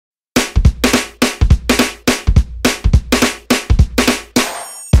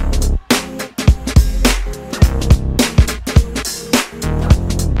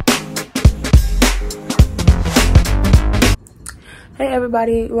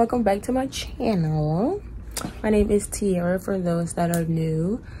everybody, welcome back to my channel. My name is Tiara for those that are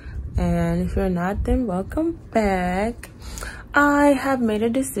new, and if you're not, then welcome back. I have made a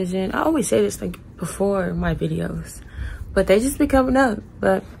decision. I always say this like before my videos, but they just be coming up.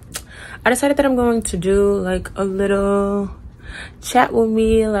 But I decided that I'm going to do like a little chat with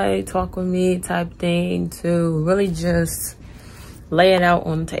me, like talk with me type thing, to really just lay it out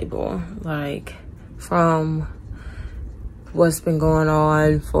on the table, like from what's been going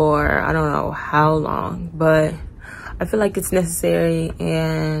on for I don't know how long, but I feel like it's necessary,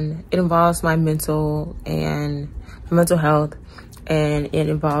 and it involves my mental health, and it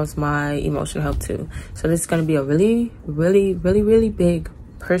involves my emotional health too. So this is going to be a really big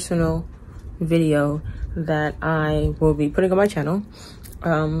personal video that I will be putting on my channel,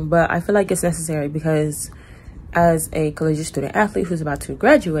 but I feel like it's necessary because as a collegiate student athlete who's about to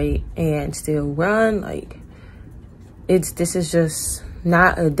graduate and still run, like this is just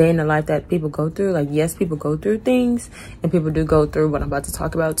not a day in the life that people go through. Like, yes, people go through things, and people do go through what I'm about to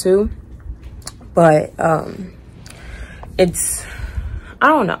talk about too, but it's I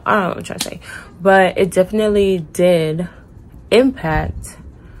don't know what I'm trying to say, but it definitely did impact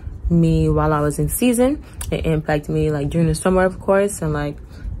me while I was in season. It impacted me like during the summer, of course, and like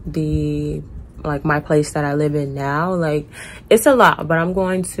my place that I live in now. Like, it's a lot, but I'm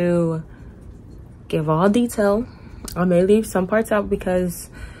going to give all detail. I may leave some parts out because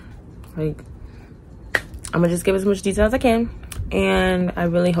like I'm gonna just give as much detail as I can, and I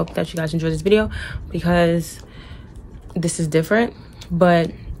really hope that you guys enjoy this video because this is different.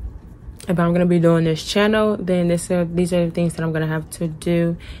 But if I'm gonna be doing this channel, then these are the things that I'm gonna have to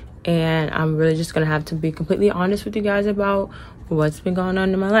do, and I'm really just gonna have to be completely honest with you guys about what's been going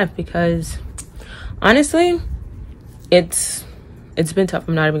on in my life, because honestly it's been tough.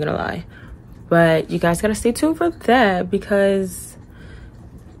 I'm not even gonna lie, but you guys gotta stay tuned for that, because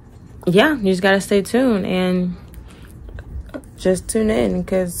yeah, you just gotta stay tuned and just tune in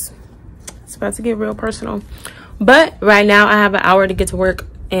because it's about to get real personal. But right now I have an hour to get to work,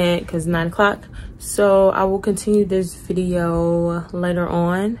 and because 9 o'clock, so I will continue this video later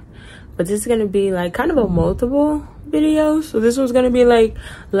on. But this is gonna be like kind of a multiple video. So this one's gonna be like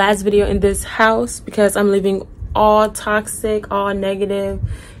last video in this house, because I'm leaving all toxic, all negative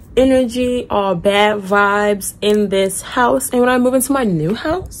energy, all bad vibes in this house. And when I move into my new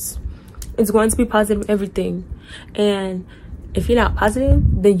house, it's going to be positive everything. And if you're not positive,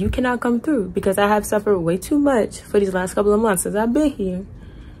 then you cannot come through, because I have suffered way too much for these last couple of months since I've been here,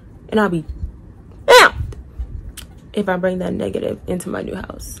 and I'll be damned if I bring that negative into my new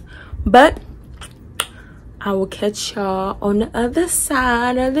house. But I will catch y'all on the other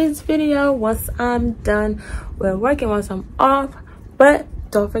side of this video once I'm done with working, once I'm off. But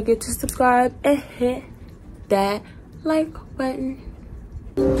don't forget to subscribe and hit that like button.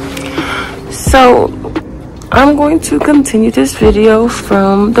 So I'm going to continue this video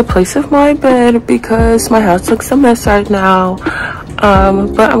from the place of my bed because my house looks a mess right now.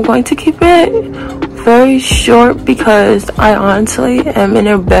 But I'm going to keep it very short because I honestly am in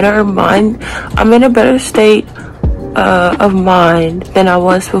a better mind. I'm in a better state of mind than I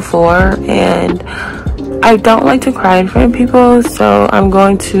was before, and I don't like to cry in front of people, so I'm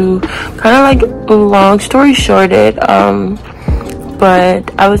going to kind of like long story short it.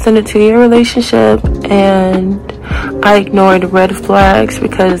 But I was in a 2-year relationship, and I ignored red flags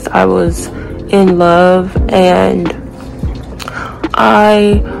because I was in love, and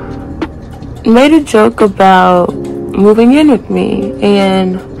I made a joke about moving in with me,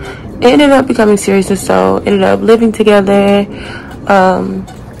 and it ended up becoming serious, and so ended up living together.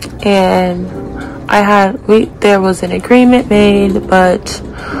 And there was an agreement made, but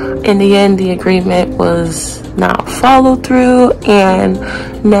in the end the agreement was not followed through, and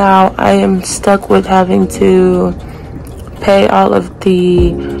now I am stuck with having to pay all of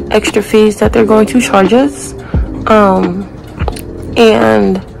the extra fees that they're going to charge us.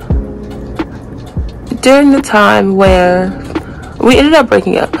 And during the time where we ended up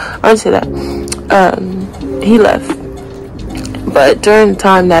breaking up, I want to say that he left, but during the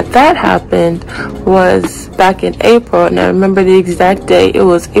time that happened was back in April, and I remember the exact day. It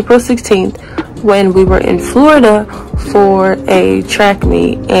was April 16th when we were in Florida for a track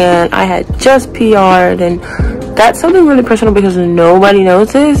meet, and I had just PR'd, and that's something really personal because nobody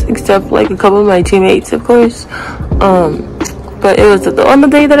knows this except like a couple of my teammates, of course. But it was on the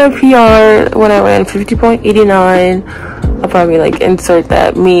day that I PR'd when I ran 50.89. I'll probably like insert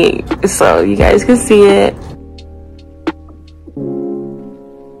that meet so you guys can see it.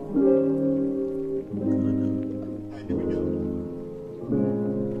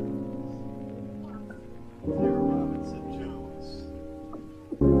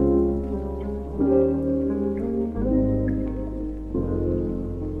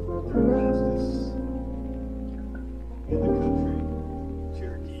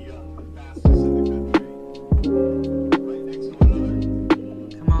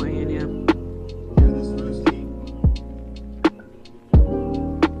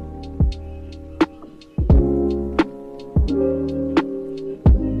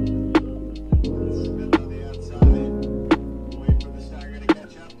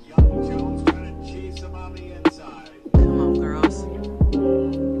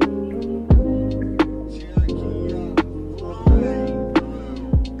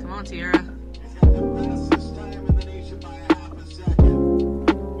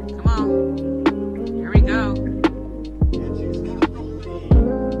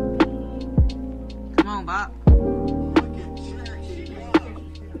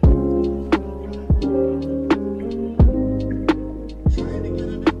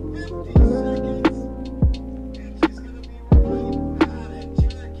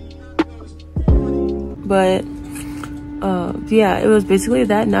 But yeah, it was basically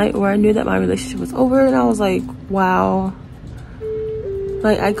that night where I knew that my relationship was over, and I was like, wow.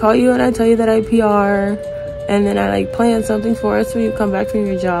 Like, I call you and I tell you that I PR, and then I like plan something for us when you come back from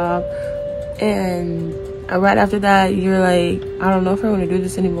your job, and right after that you're like, I don't know if I want to do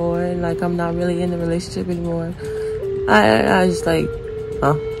this anymore, and like I'm not really in the relationship anymore. I was like,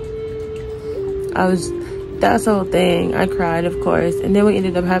 huh? That's the whole thing. I cried, of course, and then we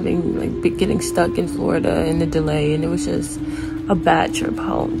ended up having like getting stuck in Florida in the delay, and it was just a bad trip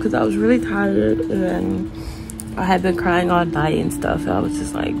home because I was really tired, and I had been crying all night and stuff. And I was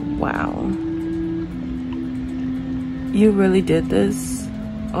just like, wow, you really did this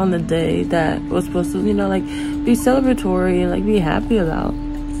on the day that was supposed to, you know, like be celebratory and like be happy about.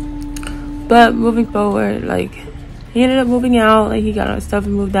 But moving forward, like he ended up moving out, like he got our stuff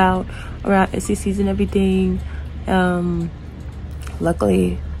and moved out around SECs and everything.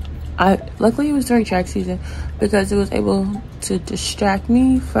 Luckily it was during track season because it was able to distract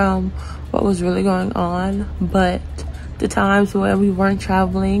me from what was really going on. But the times when we weren't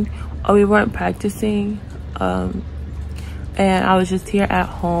traveling or we weren't practicing, and I was just here at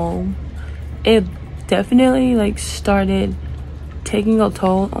home, it definitely like started taking a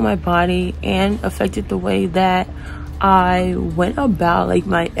toll on my body and affected the way that I went about like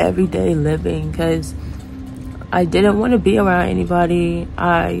my everyday living, because I didn't want to be around anybody.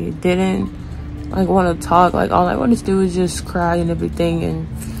 I didn't like want to talk. Like all I wanted to do was just cry and everything. And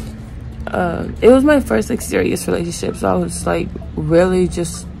it was my first like serious relationship, so I was like really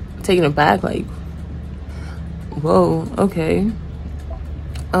just taken aback, like, whoa, okay.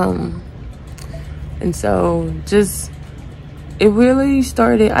 And so just it really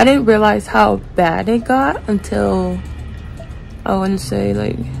started. I didn't realize how bad it got until I wouldn't say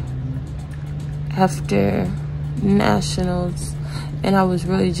like after nationals, and I was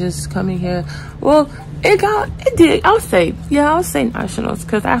really just coming here. Well, it did. I'll say nationals,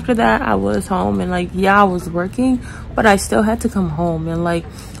 because after that I was home, and like, yeah, I was working, but I still had to come home. And like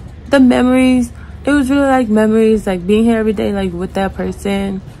the memories, it was really like memories, like being here every day, like with that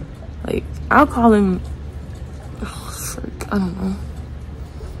person. Like I'll call him, I don't know.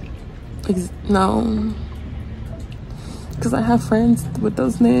 No, because I have friends with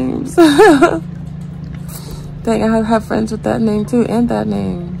those names. Dang, I have friends with that name too, and that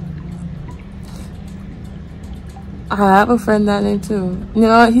name. I have a friend that name too. You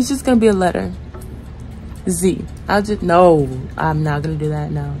know, he's just gonna be a letter. Z. No, I'm not gonna do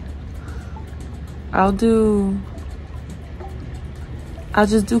that now. I'll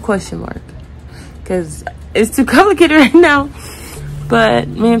just do question mark, because it's too complicated right now. But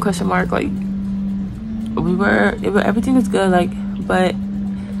me and question mark, like everything was good, like, but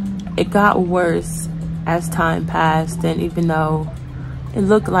it got worse as time passed. And even though it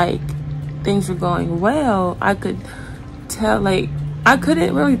looked like things were going well, I could tell, like, I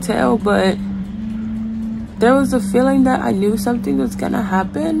couldn't really tell, but there was a feeling that I knew something was gonna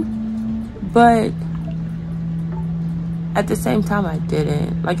happen, but at the same time I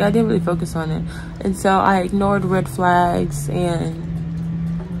didn't. Like, I didn't really focus on it, and so I ignored red flags, and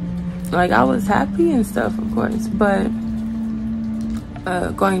like I was happy and stuff, of course. But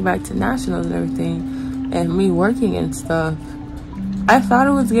going back to nationals and everything, and me working and stuff, I thought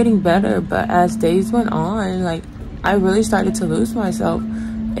it was getting better, but as days went on, like, I really started to lose myself,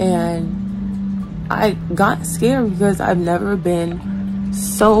 and I got scared because I've never been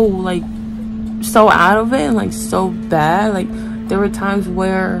so out of it and like so bad. Like, there were times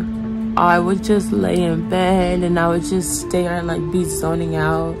where I would just lay in bed and I would just stare and like be zoning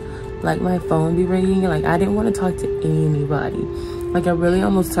out, like my phone be ringing, and like I didn't want to talk to anybody. Like, I really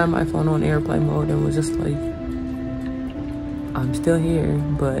almost turned my phone on airplane mode and was just like, I'm still here,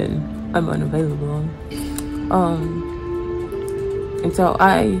 but I'm unavailable. And so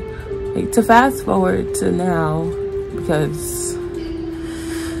to fast forward to now, because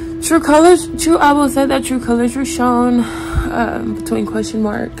I will say that true colors were shown between question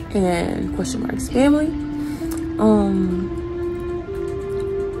mark and question mark's family.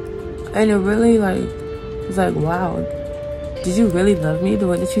 And it really like was like, wow, did you really love me the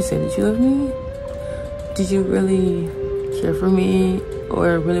way that you said that you love me? Did you really care for me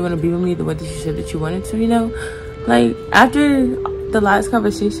or really want to be with me the way that you said that you wanted to, you know? Like, after the last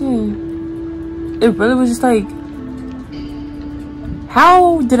conversation, it really was just like,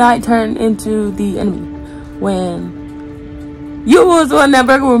 how did I turn into the enemy when you was the one that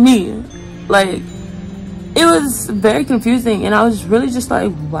broke with me? Like, it was very confusing, and I was really just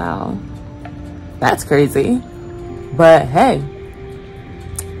like, wow, that's crazy. But hey,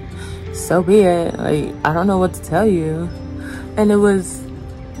 so be it. Like, I don't know what to tell you. And it was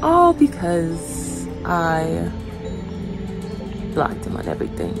all because I blocked him on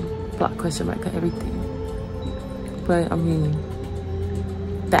everything. Block question mark on everything. But I mean,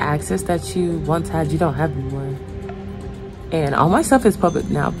 the access that you once had, you don't have anymore. And all my stuff is public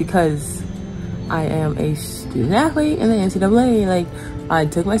now because I am a student athlete in the NCAA. Like, I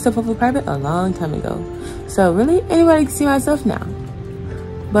took my stuff off of private a long time ago. So really, anybody can see my stuff now.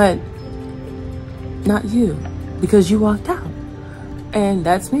 But not you, because you walked out. And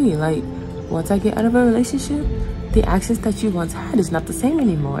that's me. Like, once I get out of a relationship, the access that you once had is not the same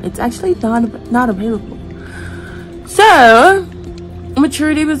anymore. It's actually not available. So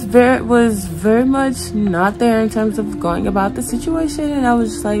maturity was very much not there in terms of going about the situation, and I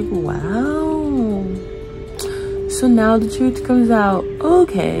was just like, wow. So now the truth comes out.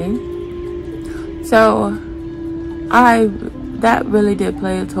 Okay. So that really did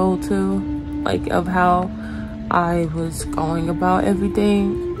play a toll too, like, of how I was going about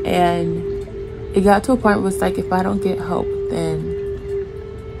everything. And it got to a point where it's like, if I don't get help, then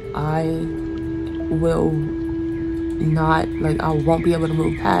I will not, like, I won't be able to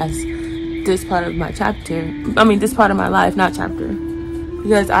move past this part of my chapter. I mean, this part of my life, not chapter.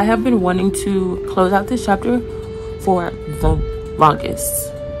 Because I have been wanting to close out this chapter for the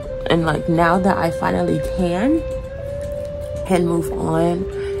longest. And like, now that I finally can move on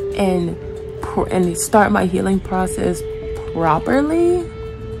and start my healing process properly,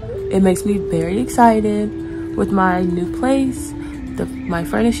 it makes me very excited with my new place, my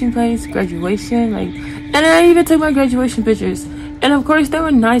furnishing place, graduation, like, and I even took my graduation pictures, and of course they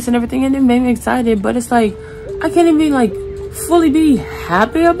were nice and everything, and it made me excited. But it's like, I can't even like fully be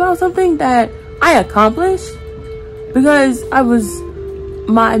happy about something that I accomplished because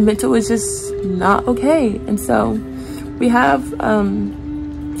my mental was just not okay. And so we have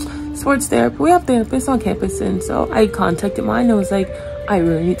sports therapy, we have therapists on campus, and so I contacted mine and I was like, I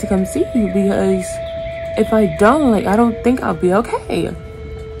really need to come see you, because if I don't, like, I don't think I'll be okay.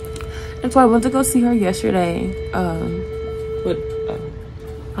 And so I went to go see her yesterday, on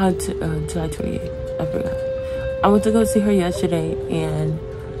July 28th, I forgot. I went to go see her yesterday, and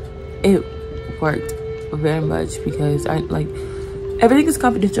it worked very much because everything is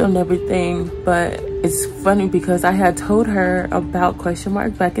confidential and everything. But it's funny because I had told her about question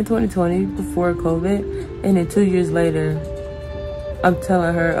mark back in 2020 before COVID, and then 2 years later, I'm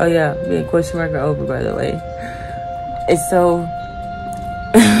telling her, oh yeah, me and question mark are over, by the way. And so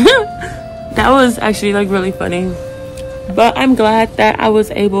that was actually like really funny. But I'm glad that I was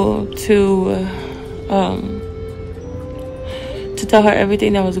able to tell her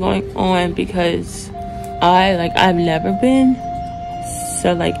everything that was going on, because I've never been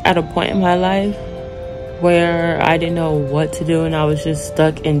so like at a point in my life where I didn't know what to do and I was just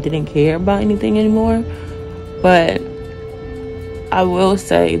stuck and didn't care about anything anymore. But I will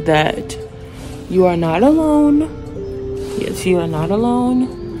say that you are not alone. Yes, you are not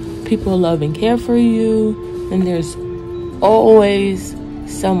alone. People love and care for you, and there's always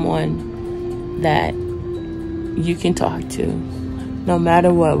someone that you can talk to, no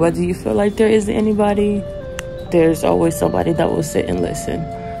matter what. Whether you feel like there isn't anybody, there's always somebody that will sit and listen.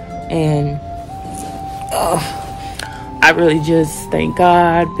 And I really just thank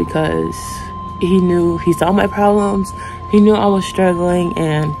God, because he saw my problems. He knew I was struggling,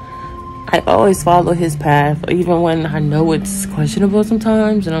 and I always follow his path, even when I know it's questionable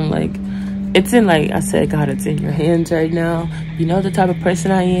sometimes. And I'm like, it's in, like I said, God, it's in your hands right now. You know the type of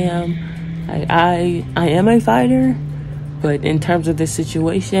person I am. I am a fighter, but in terms of this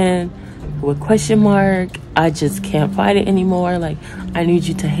situation with question mark, I just can't fight it anymore. Like, I need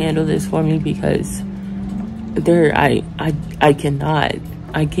you to handle this for me, because I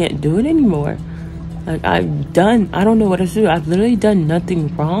can't do it anymore. Like, I don't know what to do. I've literally done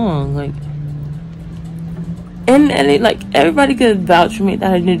nothing wrong. Like, and it, like, everybody could vouch for me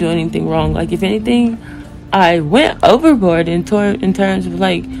that I didn't do anything wrong. Like, if anything, I went overboard in terms of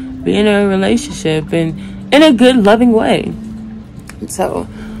like being in a relationship, and in a good, loving way. So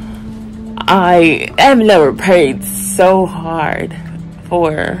I have never prayed so hard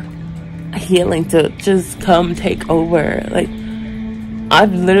for healing to just come take over. Like,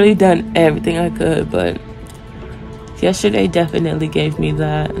 I've literally done everything I could, but yesterday definitely gave me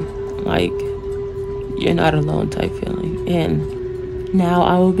that, like, you're not alone type feeling. And now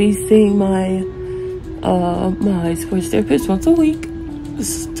I will be seeing my my sports therapist once a week,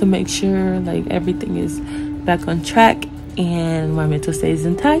 just to make sure like everything is back on track and my mental stays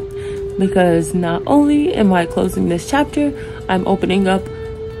intact. Because not only am I closing this chapter, I'm opening up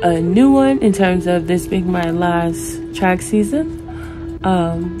a new one in terms of this being my last track season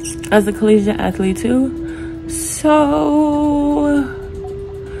as a collegiate athlete too. So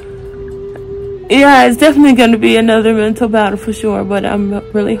yeah, it's definitely going to be another mental battle for sure, but I'm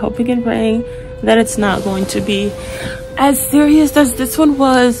really hoping and praying that it's not going to be as serious as this one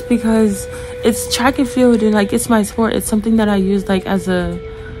was, because it's track and field and like it's my sport. It's something that I use like as a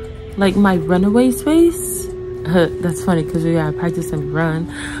my runaway space. That's funny because we gotta practice and run,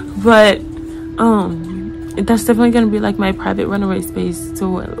 but that's definitely gonna be like my private runaway space to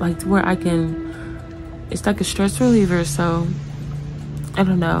where I can, it's like a stress reliever. So I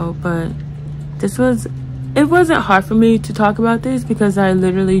don't know, but it wasn't hard for me to talk about this because I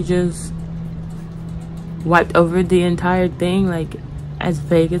literally just wiped over the entire thing like as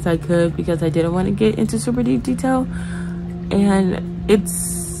vague as I could, because I didn't want to get into super deep detail. And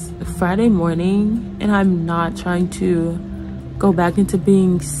it's Friday morning and I'm not trying to go back into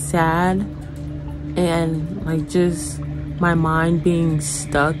being sad and like just my mind being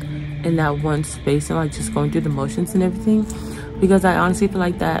stuck in that one space and like just going through the motions and everything, because I honestly feel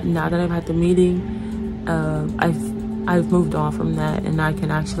like that now that I've had the meeting, I've moved on from that and I can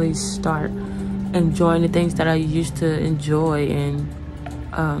actually start enjoying the things that I used to enjoy and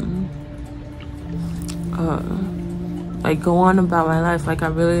like go on about my life. Like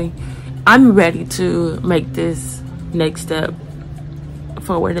I'm ready to make this next step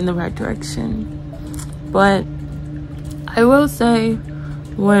forward in the right direction. But I will say,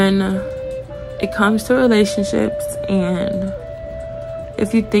 when it comes to relationships, and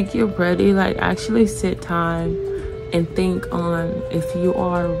if you think you're ready, like actually sit time and think on if you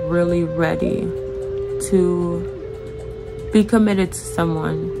are really ready to be committed to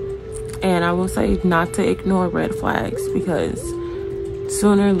someone. And I will say not to ignore red flags, because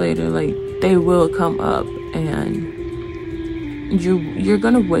sooner or later like they will come up and you're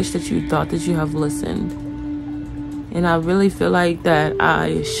gonna wish that you thought that you have listened. And I really feel like that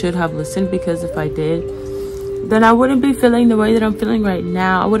I should have listened, because if I did, then I wouldn't be feeling the way that I'm feeling right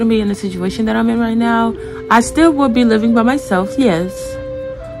now. I wouldn't be in the situation that I'm in right now. I still would be living by myself, yes,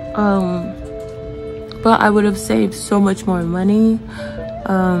 but I would have saved so much more money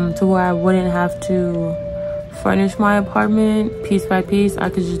to where I wouldn't have to furnish my apartment piece by piece. I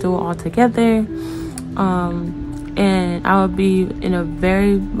could just do it all together, and I would be in a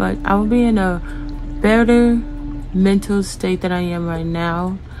better mental state than I am right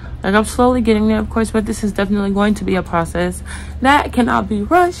now. Like, I'm slowly getting there, of course, but this is definitely going to be a process that cannot be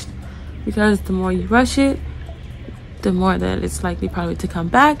rushed, because the more you rush it, the more that it's likely probably to come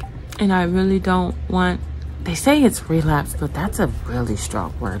back. And I really don't want, they say it's relapse, but that's a really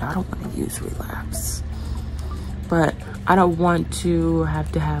strong word. I don't want to use relapse, but I don't want to have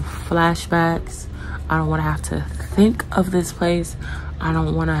flashbacks. I don't want to have to think of this place. I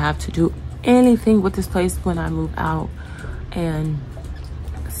don't want to have to do anything with this place when I move out. And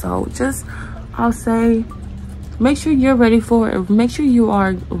so I'll say, make sure you're ready for it. Make sure you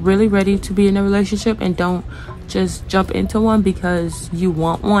are really ready to be in a relationship, and don't just jump into one because you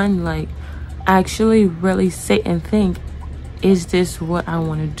want one. Like, actually really sit and think, is this what I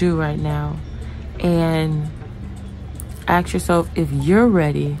want to do right now? And ask yourself if you're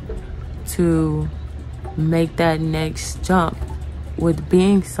ready to make that next jump with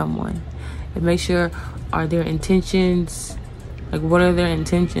being someone. And make sure, are their intentions, like what are their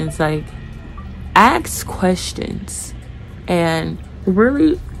intentions? Like, ask questions, and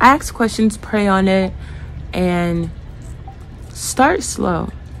really ask questions, pray on it, and start slow.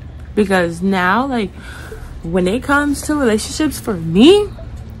 Because now, like, when it comes to relationships, for me,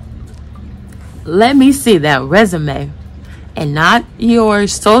 let me see that resume, and not your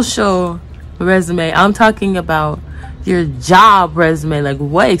social resume. I'm talking about your job resume. Like,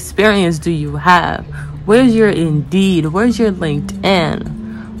 what experience do you have? Where's your Indeed? Where's your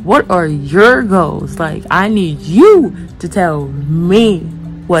LinkedIn? What are your goals? Like, I need you to tell me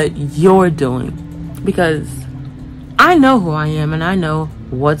what you're doing, because I know who I am and I know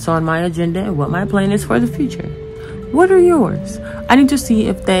what's on my agenda and what my plan is for the future. What are yours? I need to see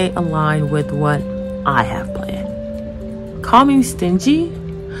if they align with what I have planned. Call me stingy,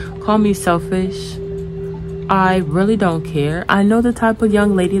 call me selfish, I really don't care. I know the type of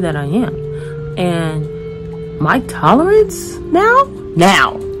young lady that I am, and my tolerance now,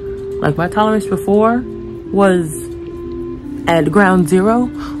 like my tolerance before was at ground zero.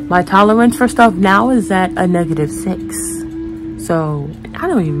 My tolerance for stuff now is at a -6. So I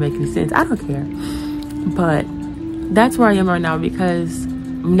don't even make any sense. I don't care. But that's where I am right now, because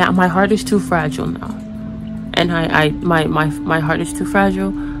now my heart is too fragile now. And my heart is too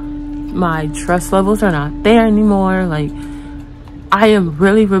fragile. My trust levels are not there anymore. Like, I am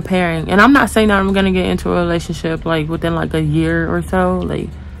really repairing. And I'm not saying that I'm gonna get into a relationship like within like a year or so. Like,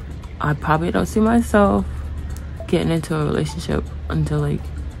 I probably don't see myself getting into a relationship until like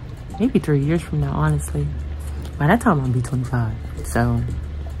maybe 3 years from now, honestly. By that time, I'll be 25. So,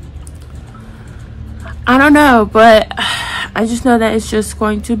 I don't know, but I just know that it's just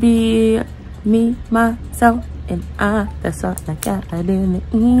going to be me, myself, and I. That's all I got in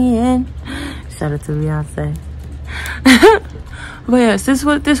the end. Shout out to Beyonce. But yes, this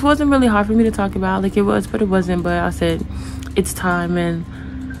wasn't really hard for me to talk about. Like, it was, but it wasn't. But I said it's time, and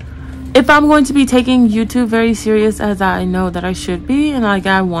if I'm going to be taking YouTube very serious, as I know that I should be, and like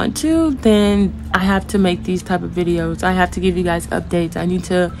I want to, then I have to make these type of videos. I have to give you guys updates. I need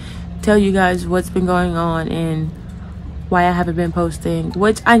to tell you guys what's been going on and why I haven't been posting,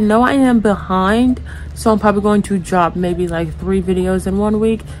 which I know I am behind. So I'm probably going to drop maybe like 3 videos in 1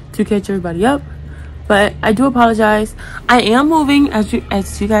 week to catch everybody up. But I do apologize. I am moving, as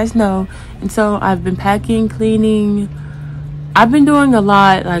you guys know, and so I've been packing, cleaning. I've been doing a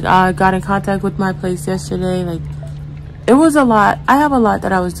lot. Like, I got in contact with my place yesterday. Like, it was a lot. I have a lot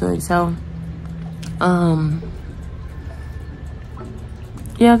that I was doing. So,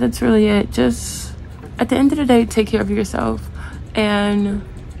 yeah, that's really it. Just at the end of the day, take care of yourself, and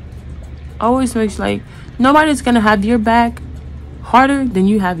always make sure, like, nobody's gonna have your back harder than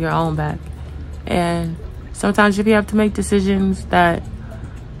you have your own back. And sometimes if you have to make decisions that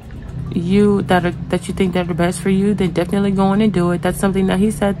you think that are best for you, then definitely go in and do it. That's something that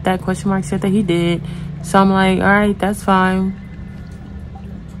he said, that question mark said that he did. So I'm like, all right, that's fine,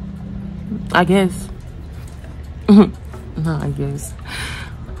 I guess. No, I guess.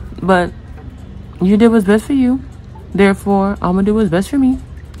 But you did what's best for you, therefore I'm gonna do what's best for me.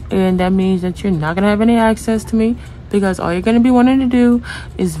 And that means that you're not gonna have any access to me, because all you're gonna be wanting to do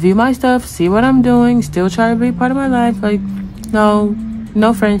is view my stuff, see what I'm doing, still try to be part of my life. Like,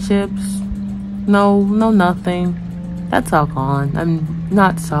 no friendships, no nothing. That's all gone. I'm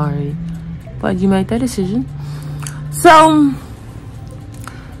not sorry, but you made that decision. So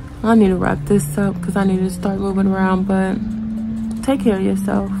I need to wrap this up because I need to start moving around. But take care of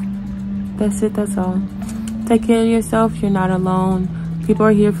yourself. That's it. That's all. Take care of yourself. You're not alone. People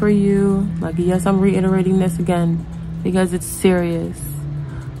are here for you. Like, yes, I'm reiterating this again because it's serious.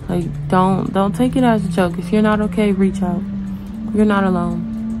 Like, don't take it as a joke. If you're not okay, reach out. You're not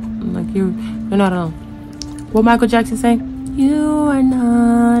alone. Like, you're not alone. What Michael Jackson say? You are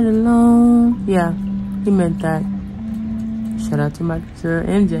not alone. Yeah, he meant that. Shout out to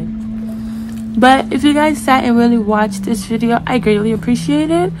MJ. But if you guys sat and really watched this video, I greatly appreciate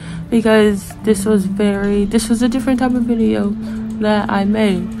it, because this was a different type of video that I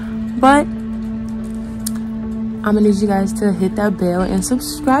made. But I'm gonna need you guys to hit that bell and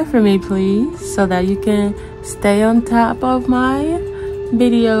subscribe for me, please, so that you can stay on top of my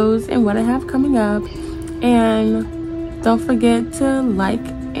videos and what I have coming up. And don't forget to like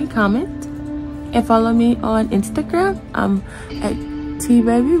and comment and follow me on Instagram. I'm at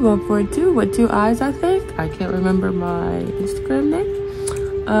tbaby142 with 2 eyes, I think. I can't remember my Instagram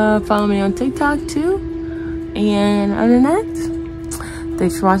name. Follow me on TikTok too. And other than that,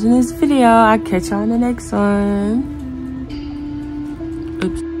 thanks for watching this video. I'll catch you on the next one.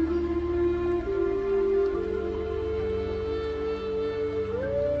 Oops.